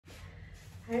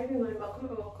Hi everyone,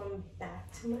 welcome back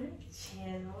to my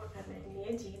channel. I'm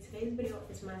Nia G. Today's video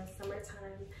is my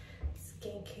summertime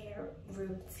skincare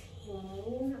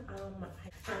routine.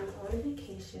 I'm on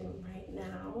vacation right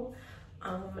now,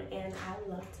 and I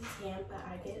love to tan, but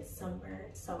I get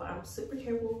sunburned, so I'm super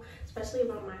careful, especially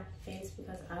about my face,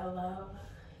 because I love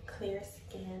clear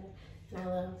skin and I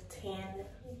love tan,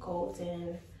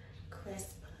 golden,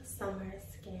 crisp summer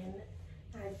skin.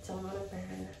 I don't want to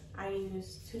burn. I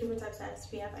use two different types of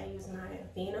SPF. I use my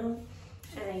Aveeno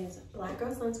and I use Black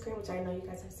Girl sunscreen, which I know you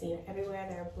guys have seen everywhere.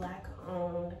 They're black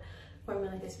owned,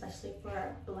 formulated especially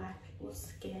for black people's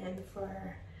skin,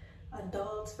 for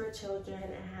adults, for children.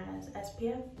 It has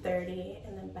SPF 30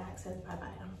 and the back says bye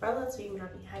bye umbrella, so you may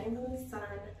not be hiding from the sun.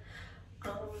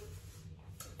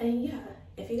 And yeah,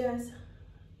 if you guys,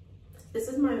 this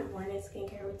is my morning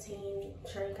skincare routine. I'm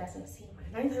sure you guys have seen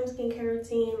my nighttime skincare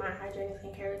routine, my hydrating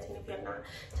skincare routine. If you have not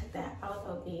checked that out,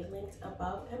 they'll be linked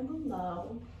above and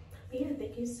below. But yeah,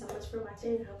 thank you so much for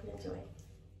watching and hope you enjoy.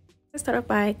 I start off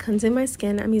by cleansing my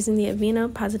skin. I'm using the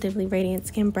Aveeno Positively Radiant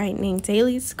Skin Brightening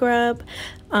Daily Scrub.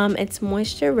 It's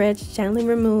moisture rich, gently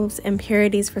removes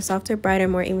impurities for softer, brighter,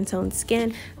 more even toned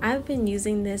skin. I've been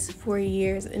using this for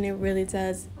years and it really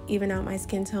does even out my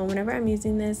skin tone. Whenever I'm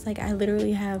using this, like, I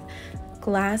literally have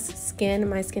glass skin.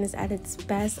 My skin is at its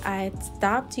best. I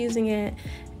stopped using it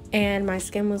and my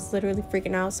skin was literally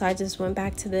freaking out, so I just went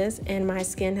back to this and my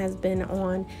skin has been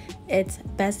on its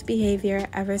best behavior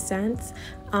ever since.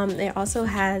 It also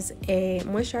has a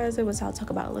moisturizer, which I'll talk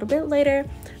about a little bit later.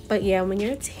 But yeah, when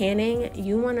you're tanning,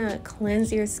 you want to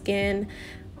cleanse your skin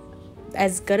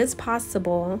as good as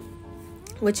possible,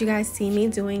 what you guys see me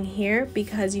doing here,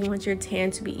 because you want your tan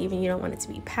to be even. You don't want it to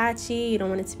be patchy, you don't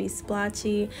want it to be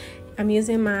splotchy. I'm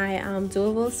using my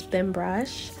doable spin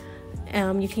brush.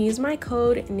 You can use my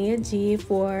code NIAG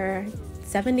for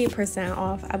 70%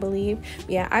 off, I believe.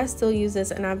 Yeah, I still use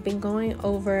this and I've been going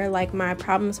over like my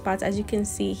problem spots. As you can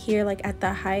see here, like at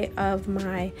the height of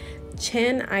my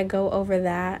chin, I go over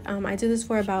that. I do this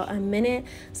for about a minute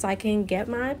so I can get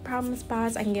my problem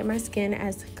spots, I can get my skin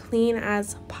as clean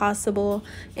as possible,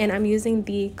 and I'm using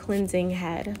the cleansing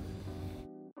head.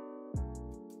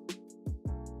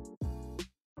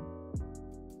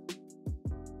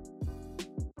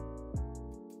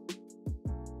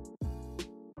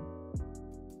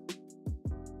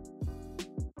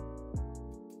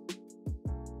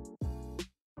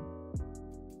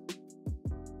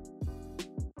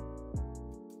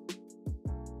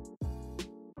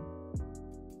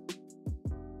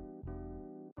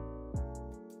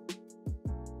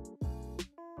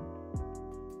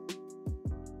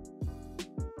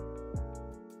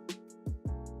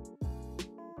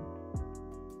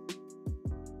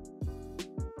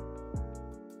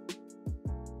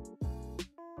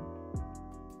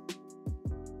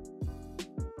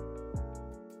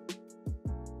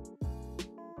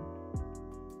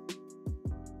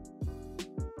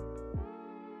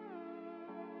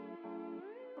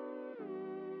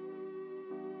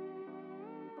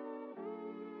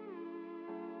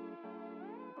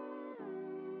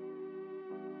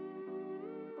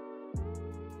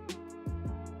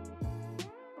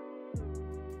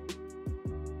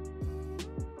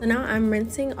 So now I'm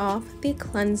rinsing off the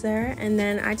cleanser and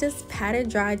then I just pat it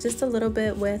dry just a little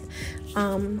bit with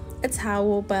a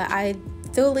towel, but I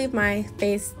still leave my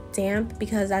face damp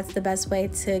because that's the best way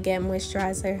to get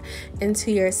moisturizer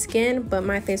into your skin. But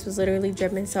my face was literally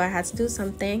dripping, so I had to do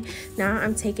something. Now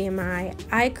I'm taking my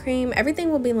eye cream.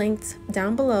 Everything will be linked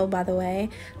down below, by the way.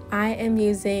 I am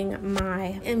using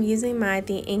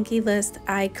the Inky List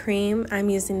eye cream. I'm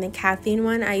using the caffeine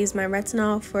one. I use my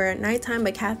retinol for nighttime,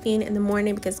 but caffeine in the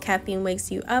morning because caffeine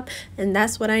wakes you up, and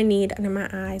that's what I need under my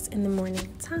eyes in the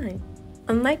morning time.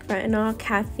 Unlike retinol,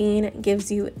 caffeine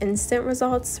gives you instant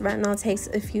results. Retinol takes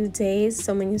a few days.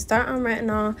 So when you start on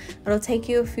retinol, it'll take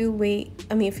you a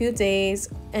few days,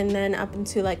 and then up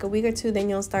into like a week or two, then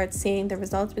you'll start seeing the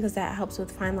results because that helps with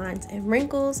fine lines and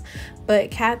wrinkles.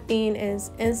 But caffeine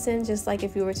is instant. Just like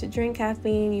if you were to drink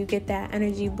caffeine, you get that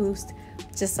energy boost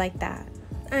just like that.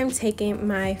 I'm taking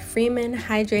my Freeman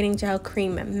Hydrating Gel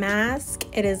Cream Mask.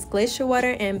 It is glacier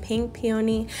water and pink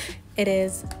peony. It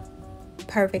is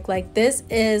perfect. Like, this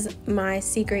is my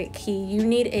secret key. You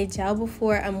need a gel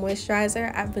before a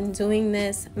moisturizer. I've been doing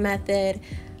this method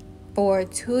for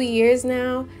 2 years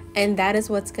now, and that is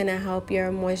what's gonna help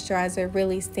your moisturizer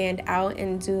really stand out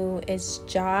and do its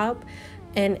job.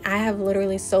 and I have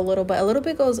literally so little, but a little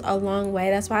bit goes a long way.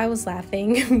 That's why I was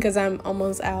laughing because I'm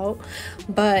almost out.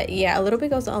 But yeah, a little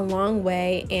bit goes a long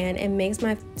way, and it makes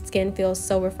my skin feel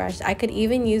so refreshed. I could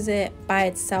even use it by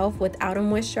itself without a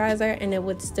moisturizer and it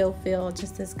would still feel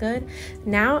just as good.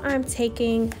 Now I'm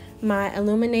taking my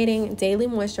illuminating daily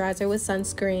moisturizer with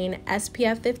sunscreen,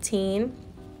 SPF 15.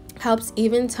 Helps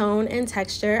even tone and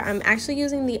texture. I'm actually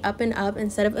using the Up and Up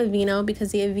instead of Aveeno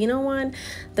because the Aveeno one,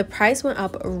 the price went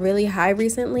up really high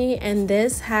recently, and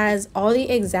this has all the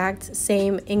exact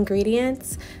same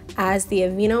ingredients as the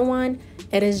Aveeno one.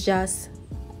 It is just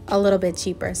a little bit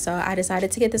cheaper, so I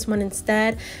decided to get this one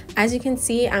instead. As you can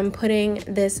see, I'm putting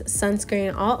this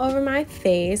sunscreen all over my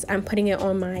face. I'm putting it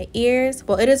on my ears.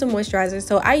 Well, it is a moisturizer,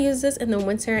 so I use this in the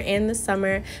winter and the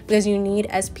summer because you need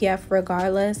SPF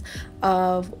regardless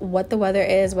of what the weather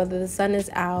is, whether the sun is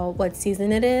out, what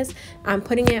season it is. I'm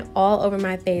putting it all over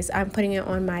my face. I'm putting it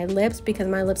on my lips because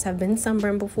my lips have been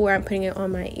sunburned before. I'm putting it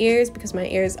on my ears because my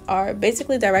ears are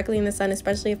basically directly in the sun,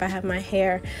 especially if I have my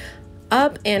hair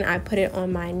up, and I put it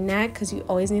on my neck because you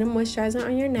always need a moisturizer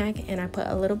on your neck, and I put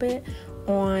a little bit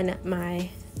on my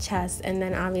chest, and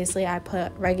then obviously I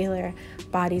put regular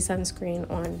body sunscreen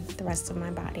on the rest of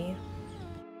my body.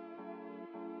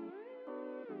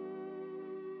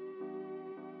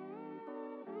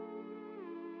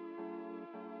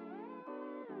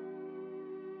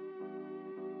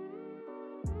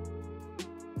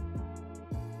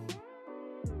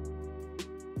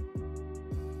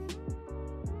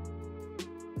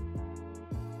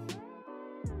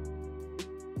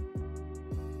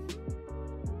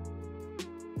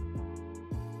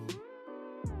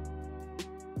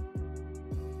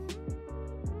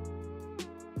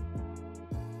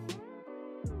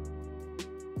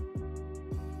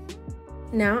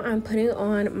 Now I'm putting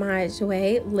on my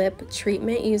Jouer lip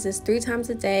treatment. Use this 3 times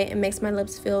a day. It makes my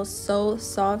lips feel so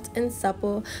soft and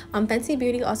supple. Fenty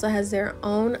Beauty also has their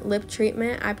own lip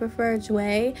treatment. I prefer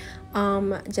Jouer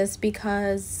just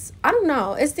because, I don't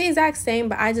know, it's the exact same,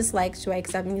 but I just like Jouer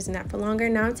because I've been using that for longer.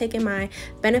 Now I'm taking my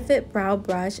Benefit brow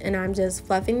brush and I'm just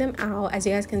fluffing them out. As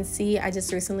you guys can see, I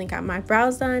just recently got my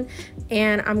brows done,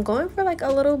 and I'm going for like a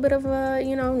little bit of a,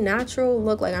 you know, natural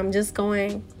look. Like I'm just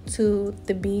going to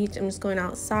the beach, I'm just going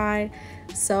outside,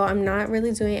 so I'm not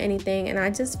really doing anything, and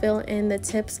I just fill in the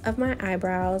tips of my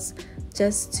eyebrows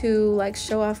just to like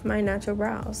show off my natural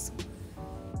brows.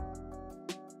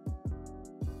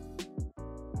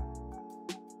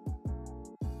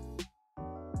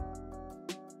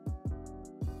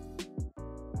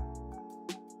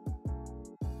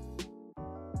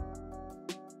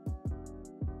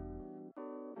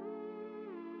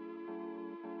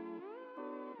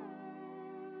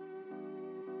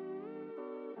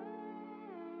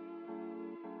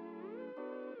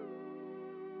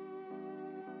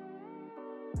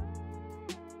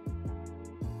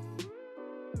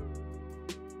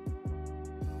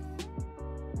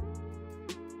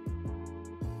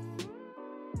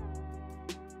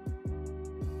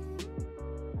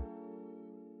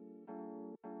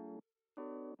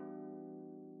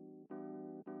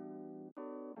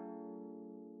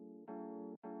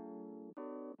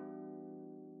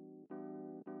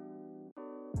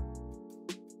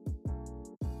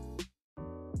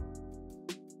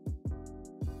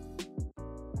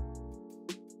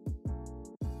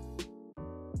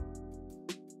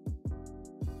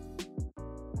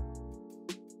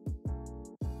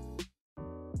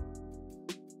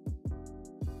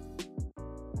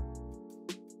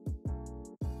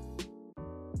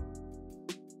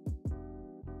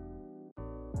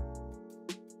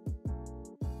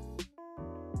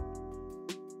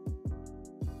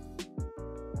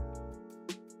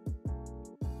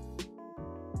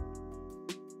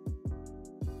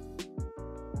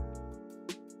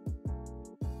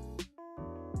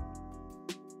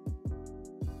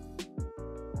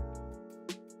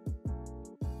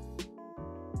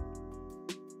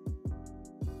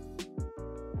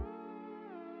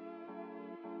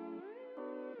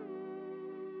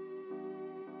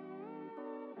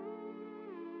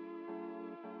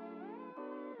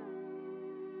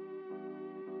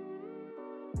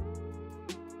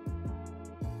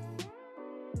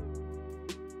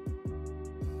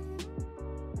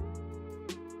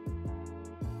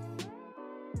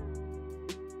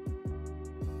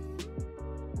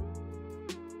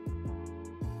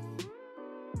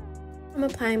 I'm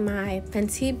applying my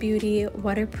Fenty Beauty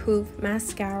waterproof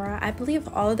mascara. I believe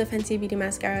all of the Fenty Beauty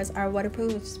mascaras are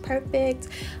waterproof, which is perfect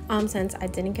since I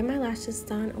didn't get my lashes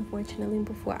done, unfortunately,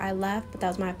 before I left, but that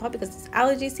was my fault because it's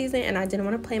allergy season and I didn't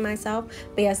want to play myself.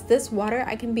 But yes, this water,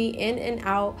 I can be in and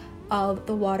out of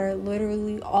the water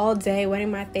literally all day,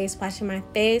 wetting my face, splashing my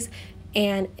face,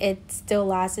 and it still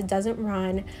lasts. It doesn't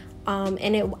run,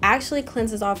 and it actually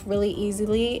cleanses off really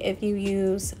easily if you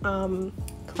use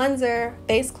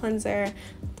face cleanser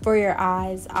for your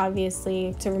eyes,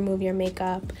 obviously, to remove your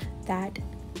makeup. That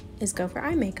is good for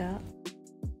eye makeup.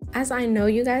 As I know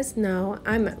you guys know,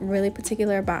 I'm really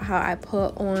particular about how I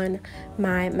put on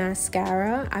my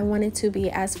mascara. I want it to be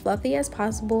as fluffy as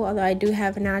possible. Although I do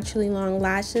have naturally long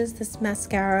lashes, this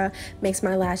mascara makes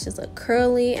my lashes look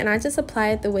curly, and I just apply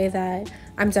it the way that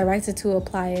I'm directed to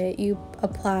apply it. You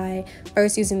apply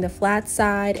first using the flat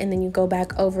side, and then you go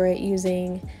back over it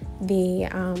using the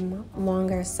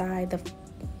longer side, the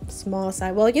small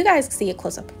side. Well, you guys see a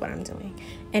close-up of what I'm doing,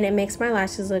 and it makes my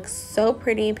lashes look so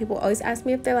pretty. People always ask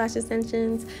me if they're lash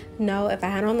extensions. No, if I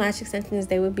had on lash extensions,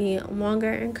 they would be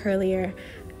longer and curlier.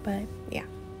 But yeah,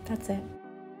 that's it.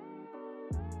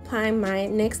 Applying my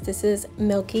NYX, this is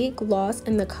Milky Gloss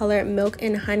in the color Milk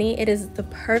and Honey. It is the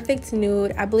perfect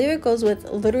nude. I believe it goes with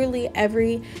literally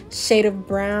every shade of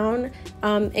brown.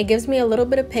 It gives me a little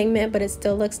bit of pigment, but it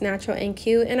still looks natural and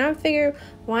cute, and I figure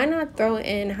why not throw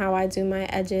in how I do my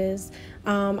edges.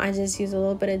 I just use a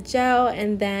little bit of gel,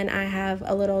 and then I have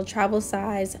a little travel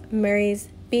size Murray's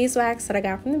beeswax that I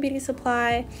got from the beauty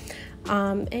supply,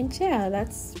 and yeah,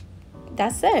 that's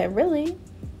it really.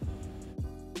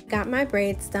 Got my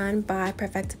braids done by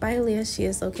Perfected by Aaliyah. She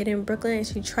is located in Brooklyn, and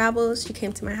she travels. She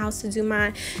came to my house to do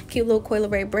my cute little coil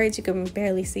braid braids. You can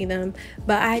barely see them,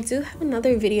 but I do have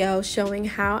another video showing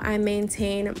how I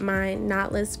maintain my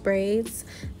knotless braids.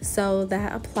 So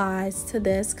that applies to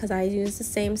this because I use the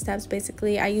same steps.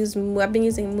 Basically, I've been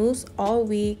using mousse all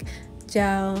week,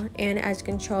 gel, and edge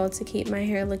control to keep my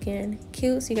hair looking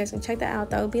cute, so you guys can check that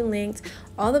out. That will be linked.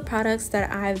 All the products that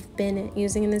I've been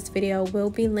using in this video will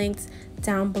be linked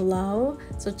down below,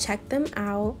 so check them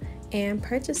out and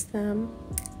purchase them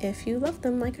if you love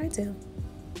them like I do.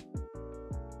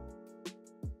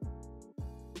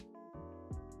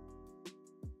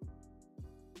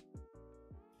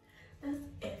 That's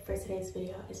it for today's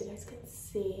video. As you guys can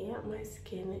see, my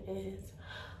skin is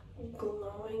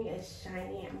glowing, it's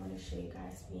shiny. I'm going to show you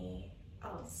guys me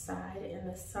outside in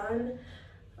the sun.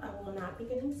 I will not be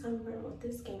getting sunburned with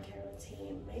this skincare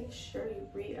routine. Make sure you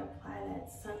reapply that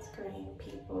sunscreen,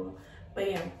 people.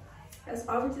 But yeah, that's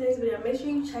all for today's video. Make sure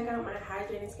you check out my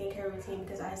hydrating skincare routine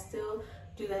because I still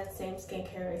do that same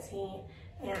skincare routine,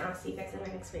 and I'll see you guys in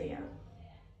my next video.